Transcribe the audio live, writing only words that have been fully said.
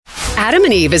Adam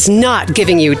and Eve is not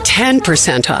giving you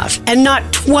 10% off and not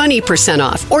 20%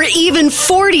 off or even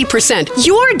 40%.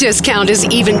 Your discount is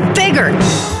even bigger.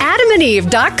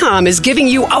 AdamandEve.com is giving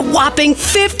you a whopping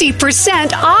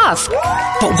 50% off.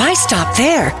 But why stop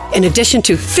there? In addition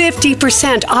to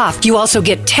 50% off, you also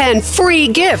get 10 free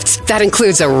gifts. That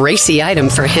includes a racy item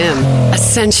for him, a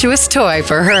sensuous toy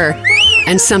for her,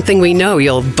 and something we know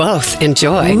you'll both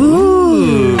enjoy.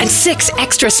 Ooh. And 6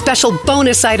 extra special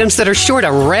bonus items that are sure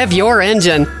to rev your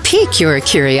engine, pique your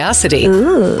curiosity,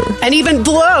 and even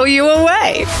blow you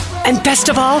away. And best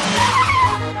of all,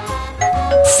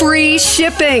 free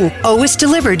shipping. Always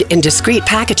delivered in discreet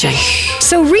packaging.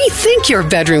 So rethink your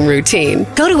bedroom routine.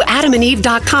 Go to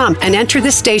adamandeve.com and enter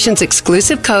the station's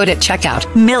exclusive code at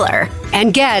checkout, Miller,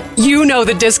 and get, you know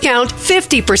the discount,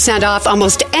 50% off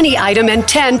almost any item and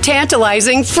 10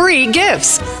 tantalizing free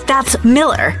gifts. That's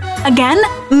Miller. Again,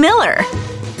 Miller.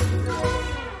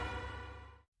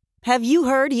 Have you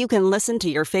heard you can listen to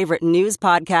your favorite news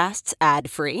podcasts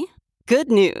ad-free? Good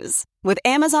news. With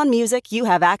Amazon Music, you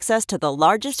have access to the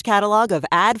largest catalog of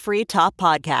ad-free top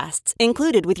podcasts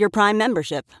included with your Prime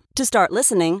membership. To start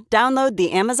listening, download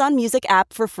the Amazon Music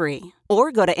app for free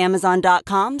or go to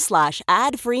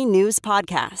amazon.com/ad-free news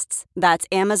podcasts. That's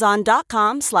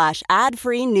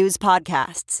amazon.com/ad-free news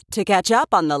podcasts to catch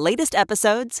up on the latest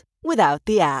episodes without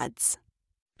the ads.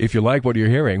 If you like what you're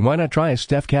hearing, why not try a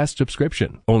StephCast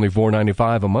subscription? Only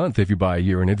 $4.95 a month if you buy a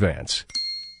year in advance.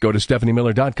 Go to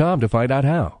StephanieMiller.com to find out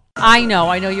how. I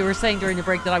know. You were saying during the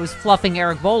break that I was fluffing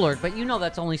Eric Bollard, but you know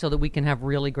that's only so that we can have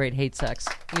really great hate sex.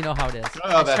 You know how it is.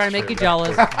 Oh, it's trying to make you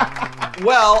jealous.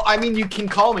 Well, I mean, you can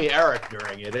call me Eric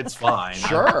during it. It's fine.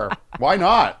 Sure. Why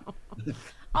not?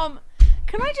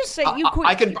 Can I just say you could?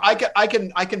 I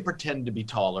can pretend to be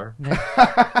taller.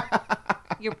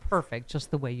 You're perfect,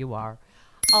 just the way you are.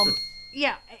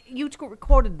 Yeah, you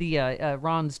quoted the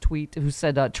Ron's tweet who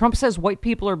said, Trump says white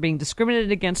people are being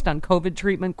discriminated against on COVID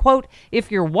treatment. Quote,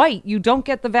 if you're white, you don't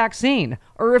get the vaccine.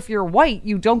 Or if you're white,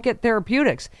 you don't get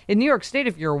therapeutics. In New York State,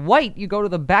 if you're white, you go to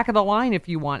the back of the line if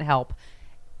you want help.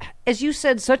 As you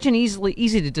said, such an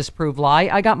easy to disprove lie.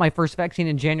 I got my first vaccine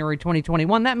in January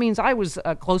 2021. That means I was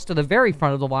close to the very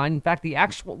front of the line. In fact, the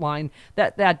actual line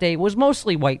that day was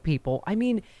mostly white people. I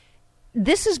mean,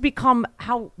 this has become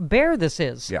how bare this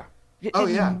is. Yeah. Oh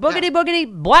yeah,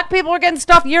 boogity, black people are getting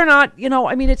stuff. You're not. You know,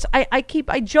 I mean, it's. I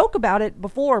joke about it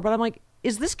before, but I'm like,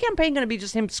 is this campaign going to be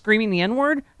just him screaming the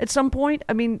N-word at some point?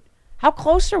 I mean, how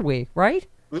close are we? Right?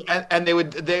 And they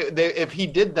if he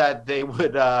did that, they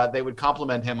would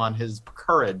compliment him on his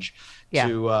courage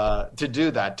to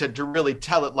do that, to really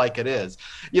tell it like it is.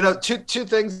 You know, two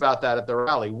things about that at the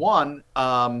rally. One,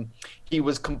 he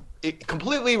was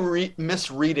completely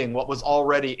misreading what was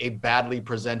already a badly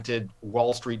presented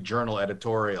Wall Street Journal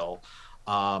editorial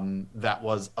that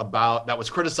was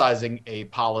criticizing a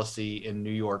policy in New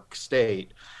York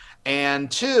State. And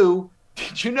two,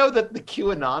 did you know that the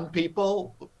QAnon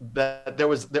people, that there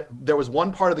was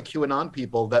one part of the QAnon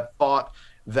people that thought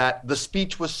that the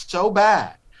speech was so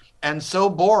bad and so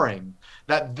boring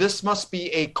that this must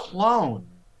be a clone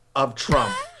of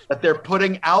Trump that they're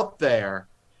putting out there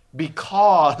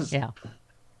because and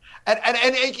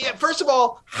first of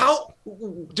all, how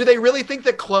do they really think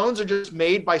that clones are just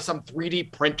made by some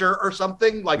 3D printer or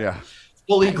something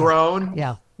fully grown?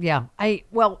 Yeah.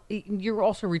 You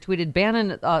also retweeted.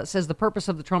 Bannon says the purpose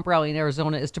of the Trump rally in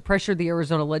Arizona is to pressure the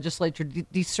Arizona legislature to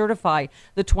decertify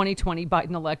the 2020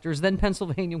 Biden electors. Then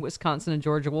Pennsylvania, Wisconsin, and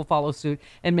Georgia will follow suit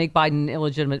and make Biden an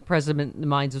illegitimate president in the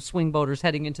minds of swing voters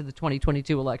heading into the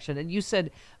 2022 election. And you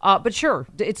said, but sure,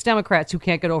 it's Democrats who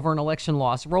can't get over an election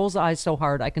loss. Rolls eyes so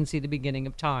hard I can see the beginning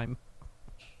of time.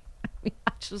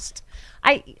 That's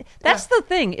the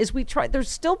thing is we try.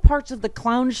 There's still parts of the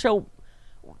clown show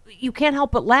you can't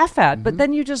help but laugh at, but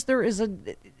then there is a,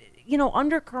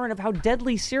 undercurrent of how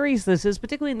deadly serious this is,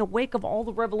 particularly in the wake of all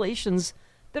the revelations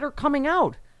that are coming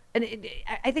out. And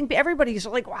I think everybody's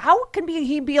like, how can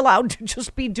he be allowed to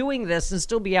just be doing this and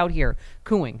still be out here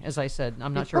cooing? As I said,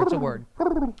 I'm not sure it's a word.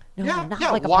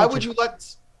 Like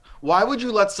why would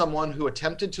you let someone who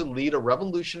attempted to lead a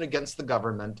revolution against the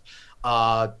government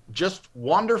just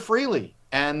wander freely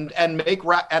and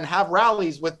have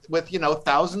rallies with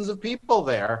thousands of people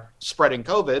there spreading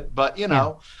COVID? But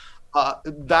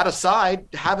that aside,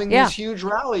 having these huge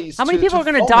rallies. How many people are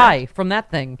going to die from that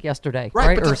thing yesterday?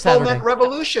 Right, but or to Saturday. Foment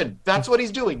revolution. That's what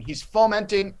he's doing. He's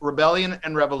fomenting rebellion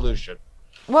and revolution.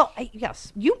 Well,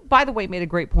 yes. You, by the way, made a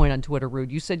great point on Twitter,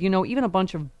 Rude. You said, even a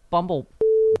bunch of bumble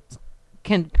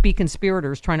can be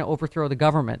conspirators trying to overthrow the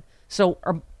government. So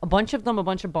are a bunch of them a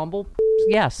bunch of bumble?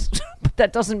 Yes. But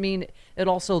that doesn't mean it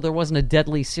also there wasn't a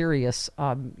deadly serious,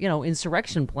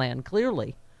 insurrection plan,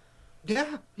 clearly.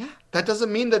 Yeah. That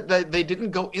doesn't mean that they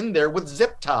didn't go in there with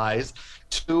zip ties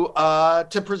to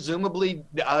presumably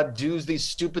do these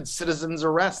stupid citizens'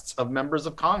 arrests of members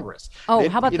of Congress. Oh,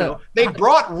 how about they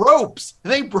brought ropes.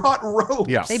 They brought ropes.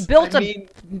 Yes. They built a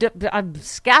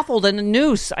scaffold and a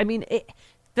noose. I mean,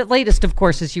 the latest, of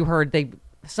course, as you heard,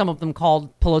 some of them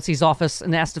called Pelosi's office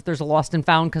and asked if there's a lost and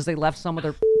found because they left some of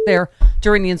their there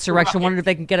during the insurrection. Right. Wondered if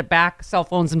they can get it back, cell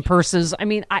phones and purses. I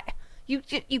mean, you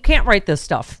can't write this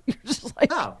stuff. You're just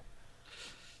like, no.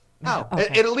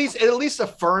 Okay. It at least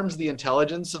affirms the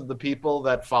intelligence of the people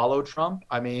that follow Trump.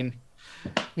 I mean,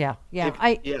 yeah.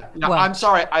 I'm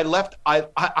sorry. I left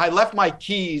my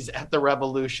keys at the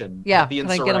revolution. Yeah. The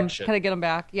insurrection. Can I get them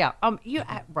back? Yeah.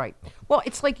 Right. Well,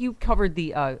 it's like you covered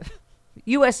the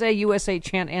USA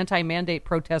chant anti-mandate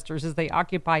protesters as they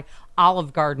occupy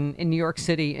Olive Garden in New York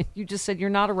City. And you just said you're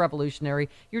not a revolutionary.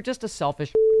 You're just a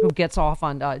selfish who gets off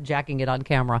on jacking it on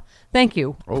camera. Thank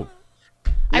you. Oh.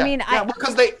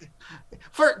 Because they,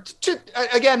 for two,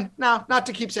 again, now not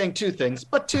to keep saying two things,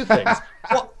 but two things.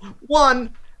 Well,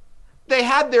 one, they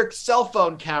had their cell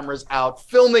phone cameras out,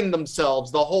 filming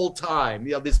themselves the whole time.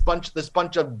 This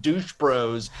bunch of douche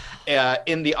bros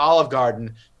in the Olive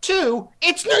Garden. Two,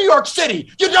 it's New York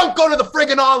City. You don't go to the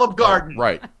friggin' Olive Garden.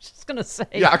 Right. I was just gonna say.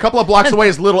 Yeah, a couple of blocks away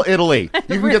is Little Italy.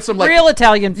 You can get some real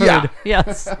Italian food. Yeah.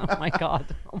 Yes. Oh my God.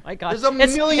 There's a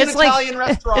million Italian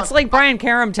restaurants. It's like Brian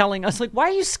Karam telling us, like, why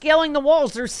are you scaling the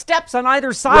walls? There's steps on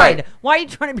either side. Right. Why are you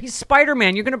trying to be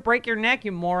Spider-Man? You're gonna break your neck,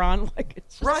 you moron. Like,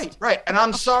 it's just... Right. And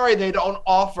I'm sorry they don't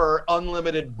offer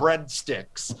unlimited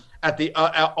breadsticks at the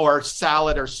or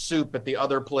salad or soup at the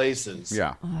other places.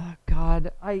 Yeah. Oh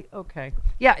God. Okay.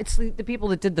 Yeah, it's the people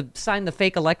that sign the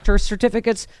fake elector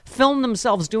certificates, film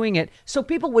themselves doing it so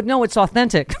people would know it's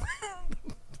authentic.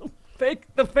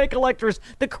 The fake electors,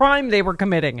 the crime they were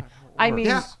committing. I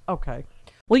mean, okay.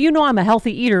 Well, you know I'm a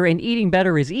healthy eater, and eating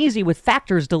better is easy with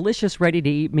Factor's delicious,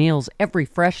 ready-to-eat meals. Every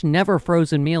fresh,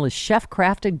 never-frozen meal is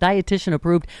chef-crafted,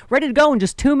 dietitian-approved, ready to go in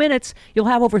just 2 minutes. You'll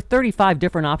have over 35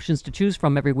 different options to choose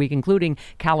from every week, including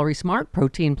Calorie Smart,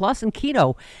 Protein Plus, and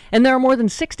Keto. And there are more than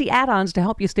 60 add-ons to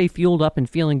help you stay fueled up and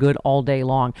feeling good all day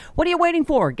long. What are you waiting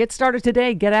for? Get started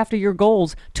today. Get after your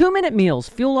goals. 2-minute meals.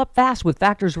 Fuel up fast with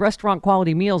Factor's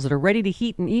restaurant-quality meals that are ready to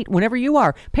heat and eat whenever you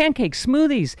are. Pancakes,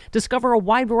 smoothies. Discover a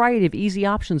wide variety of easy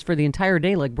options for the entire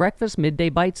day, like breakfast, midday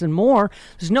bites, and more.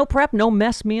 There's no prep, no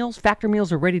mess meals. Factor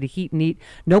meals are ready to heat and eat.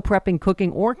 No prepping,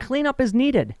 cooking, or cleanup is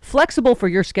needed. Flexible for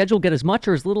your schedule. Get as much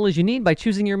or as little as you need by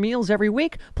choosing your meals every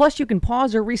week. Plus, you can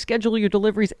pause or reschedule your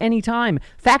deliveries anytime.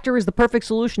 Factor is the perfect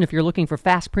solution if you're looking for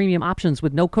fast premium options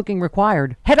with no cooking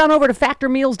required. Head on over to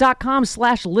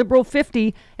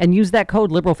factormeals.com/liberal50 and use that code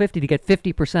liberal50 to get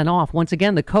 50% off. Once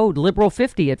again, the code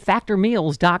liberal50 at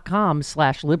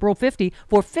factormeals.com/liberal50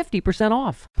 for 50%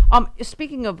 off.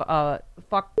 Speaking of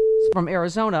fuck from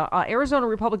Arizona, Arizona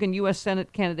Republican U.S.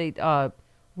 Senate candidate,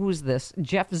 who's this?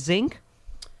 Jeff Zink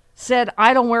said,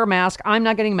 "I don't wear a mask. I'm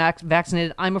not getting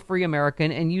vaccinated. I'm a free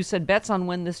American." And you said bets on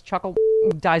when this chuckle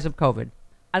dies of COVID.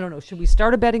 I don't know. Should we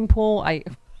start a betting pool?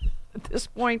 At this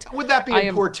point, would that be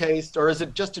in poor taste, or is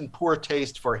it just in poor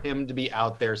taste for him to be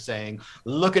out there saying,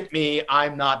 "Look at me,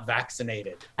 I'm not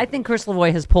vaccinated"? I think Chris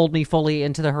Lavoie has pulled me fully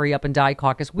into the Hurry Up and Die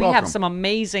caucus. We have some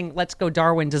amazing Let's Go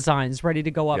Darwin designs ready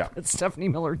to go up at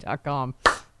StephanieMiller.com.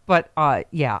 But I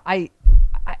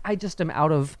just am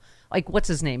out of, like, what's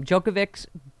his name? Djokovic.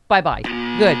 Bye-bye.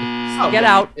 Good. Get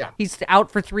out. Yeah. He's out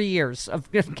for 3 years.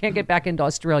 Can't get back into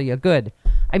Australia. Good.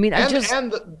 I mean,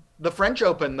 the French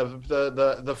Open,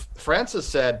 the Francis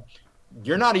said,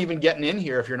 you're not even getting in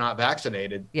here if you're not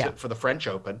vaccinated for the French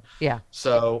Open. Yeah.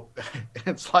 So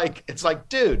it's like,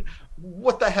 dude,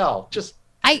 what the hell?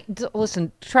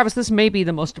 Listen, Travis, this may be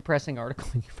the most depressing article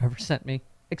you've ever sent me.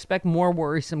 Expect more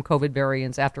worrisome COVID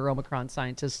variants after Omicron,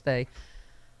 scientists say.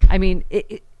 I mean,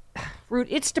 Root,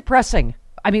 it's depressing.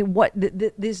 I mean, what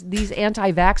these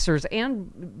anti-vaxxers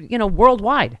and,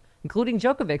 worldwide, including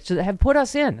Djokovic, have put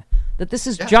us in, that this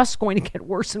is just going to get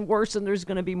worse and worse, and there's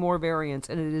going to be more variants,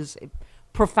 and it is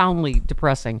profoundly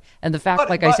depressing. And the fact,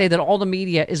 I say, that all the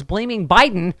media is blaming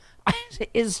Biden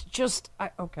is just,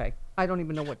 okay. I don't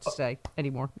even know what to say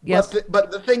anymore. Yes.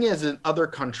 But the thing is, in other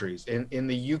countries, in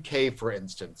the UK, for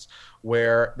instance,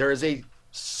 where there is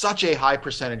such a high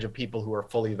percentage of people who are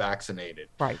fully vaccinated,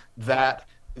 right, that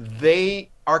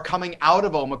they are coming out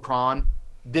of Omicron.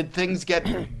 Did things get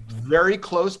very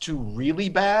close to really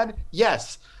bad?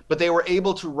 Yes. but they were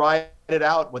able to ride it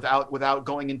out without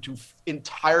going into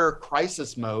entire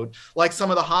crisis mode, like some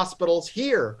of the hospitals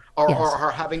here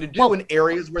are having to do in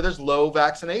areas where there's low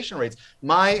vaccination rates.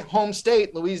 My home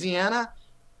state, Louisiana,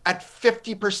 at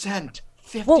 50%.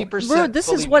 50%. Well, this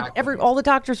is what all the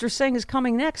doctors are saying is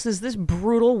coming next. Is this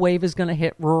brutal wave is going to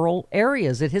hit rural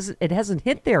areas? It hasn't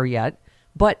hit there yet,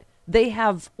 but they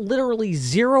have literally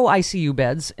 0 ICU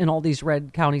beds in all these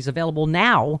red counties available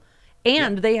now.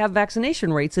 And they have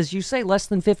vaccination rates, as you say, less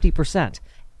than 50%.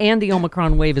 And the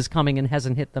Omicron wave is coming and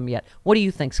hasn't hit them yet. What do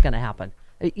you think's going to happen?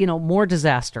 More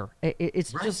disaster.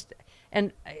 It's just,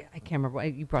 and I can't remember.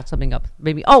 You brought something up.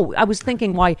 Maybe. Oh, I was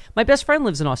thinking why my best friend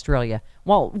lives in Australia.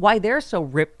 Well, why they're so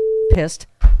pissed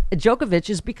at Djokovic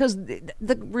is because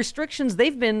the restrictions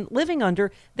they've been living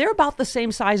under, they're about the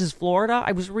same size as Florida.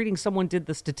 I was reading someone did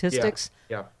the statistics.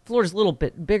 Yeah. Florida's a little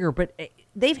bit bigger, but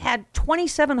they've had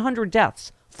 2,700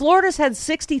 deaths. Florida's had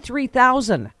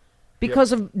 63,000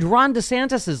 because of Ron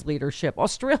DeSantis' leadership.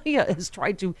 Australia has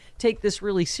tried to take this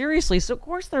really seriously. So, of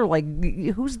course, they're like,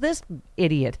 who's this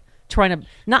idiot trying to,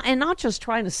 not just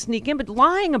trying to sneak in, but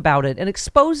lying about it and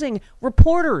exposing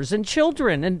reporters and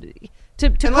children and to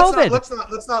COVID.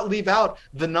 Let's not leave out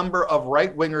the number of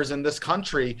right wingers in this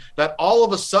country that all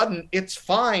of a sudden it's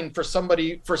fine for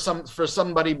somebody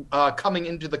coming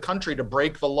into the country to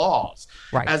break the laws.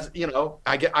 Right. As you know,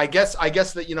 I guess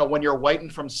that when you're white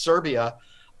and from Serbia,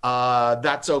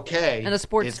 that's okay. And a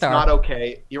sports it's star. It's not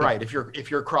okay. You're right. If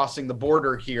you're crossing the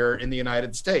border here in the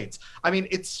United States, I mean,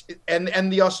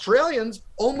 and the Australians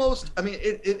almost. I mean,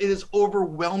 it is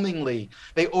overwhelmingly.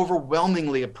 They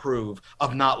overwhelmingly approve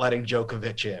of not letting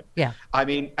Djokovic in. Yeah. I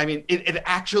mean, it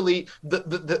actually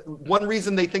the one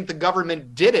reason they think the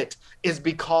government did it is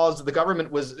because the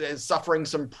government is suffering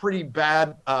some pretty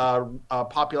bad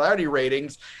popularity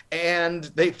ratings, and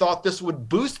they thought this would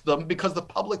boost them because the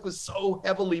public was so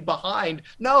heavily behind.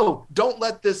 No, don't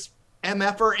let this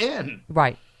MFer in.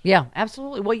 Right. Yeah,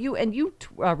 absolutely. Well, you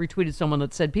retweeted someone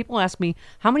that said, people ask me,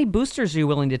 how many boosters are you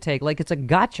willing to take? Like it's a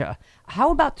gotcha.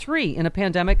 How about 3 in a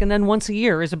pandemic and then once a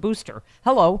year as a booster?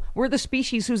 Hello, we're the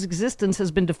species whose existence has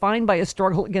been defined by a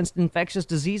struggle against infectious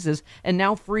diseases, and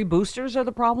now free boosters are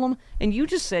the problem? And you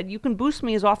just said you can boost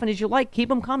me as often as you like. Keep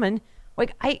them coming.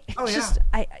 Like,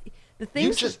 the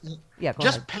things just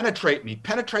ahead. penetrate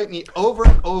me over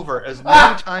and over as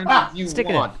many times as you Stick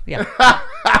want. It in.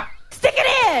 Yeah. Stick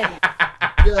it in.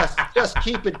 Just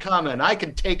keep it coming. I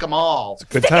can take them all. It's a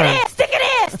good time. Stick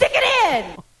it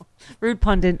in. Rude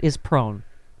Pundit is prone.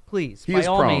 Please, by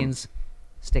all means,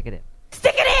 stick it in.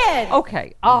 Stick it in.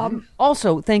 Okay.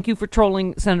 Also, thank you for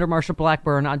trolling Senator Marsha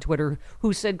Blackburn on Twitter,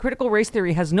 who said critical race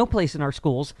theory has no place in our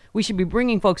schools. We should be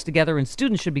bringing folks together, and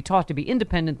students should be taught to be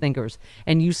independent thinkers.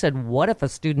 And you said, what if a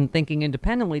student thinking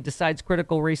independently decides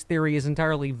critical race theory is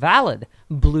entirely valid?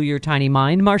 Blew your tiny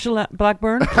mind, Marsha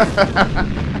Blackburn.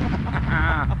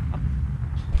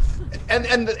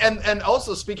 And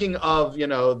also, speaking of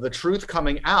the truth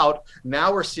coming out,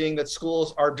 now we're seeing that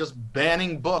schools are just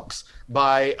banning books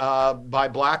by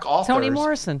Black authors. Toni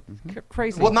Morrison,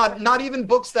 crazy. Well, not even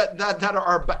books that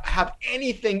have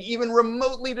anything even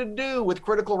remotely to do with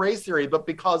critical race theory, but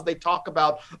because they talk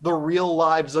about the real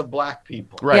lives of Black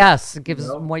people. Right. Yes, it gives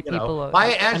white people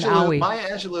Maya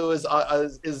Angelou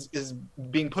is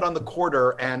being put on the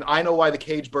quarter, and I Know Why the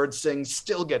Cage Bird Sings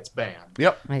still gets banned.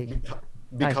 Yep.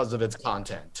 Because of its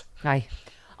content.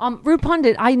 Rude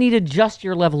Pundit, I needed just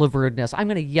your level of rudeness. I'm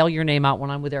going to yell your name out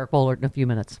when I'm with Eric Boehlert in a few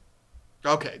minutes.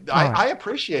 Okay, I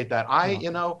appreciate that.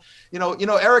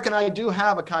 Eric and I do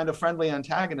have a kind of friendly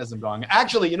antagonism going.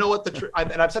 Actually, you know what?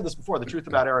 And I've said this before. The truth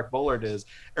about Eric Boehlert is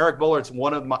Eric Boehlert's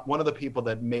one of the people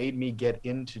that made me get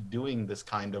into doing this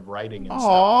kind of writing and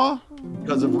stuff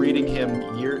because of reading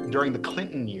him during the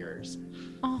Clinton years.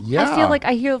 Oh, yeah. I feel like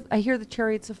I hear the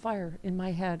chariots of fire in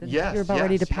my head. And you're about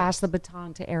ready to pass the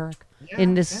baton to Eric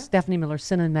in this Stephanie Miller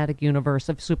cinematic universe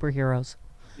of superheroes.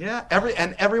 Yeah,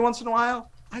 every once in a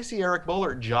while, I see Eric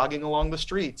Boehlert jogging along the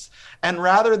streets, and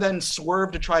rather than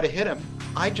swerve to try to hit him,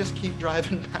 I just keep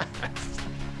driving past.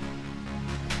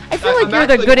 I feel like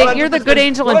you're the good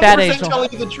angel and bad angel.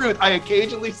 Telling you the truth, I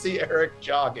occasionally see Eric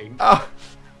jogging. Oh,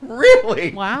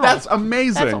 really? Wow, that's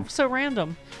amazing. That's so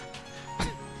random.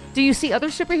 Do you see other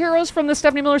superheroes from the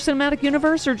Stephanie Miller cinematic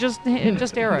universe, or just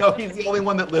Eric? No, he's the only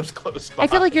one that lives close by. I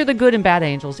feel like you're the good and bad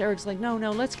angels. Eric's like, no,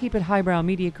 let's keep it highbrow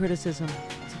media criticism.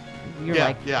 You're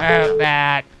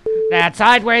that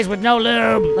sideways with no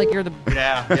lube. Like you're the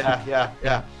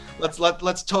yeah.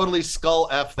 Let's totally skull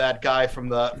F that guy from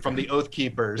the Oath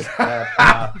Keepers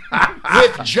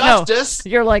with justice.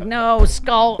 No, you're like, no,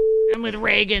 skull. I'm with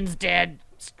Reagan's dead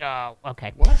skull.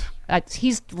 Okay. What?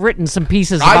 He's written some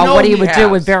pieces I about know what he he would do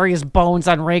with has. various bones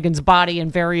on Reagan's body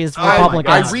and various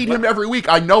Republicans. I read him every week.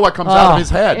 I know what comes out of his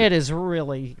head. It is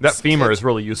really That femur is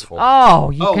really useful.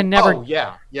 you can never. Oh,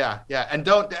 yeah. And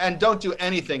don't do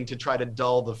anything to try to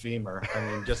dull the femur. I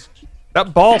mean, just.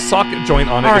 That ball socket joint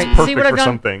on it All is right, see perfect what I've for done?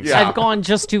 some things. Yeah. I've gone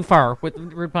just too far with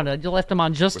Pundit. You left him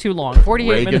on just too long. 48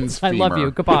 Reagan's minutes. I love femur.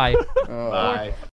 you. Goodbye. Bye.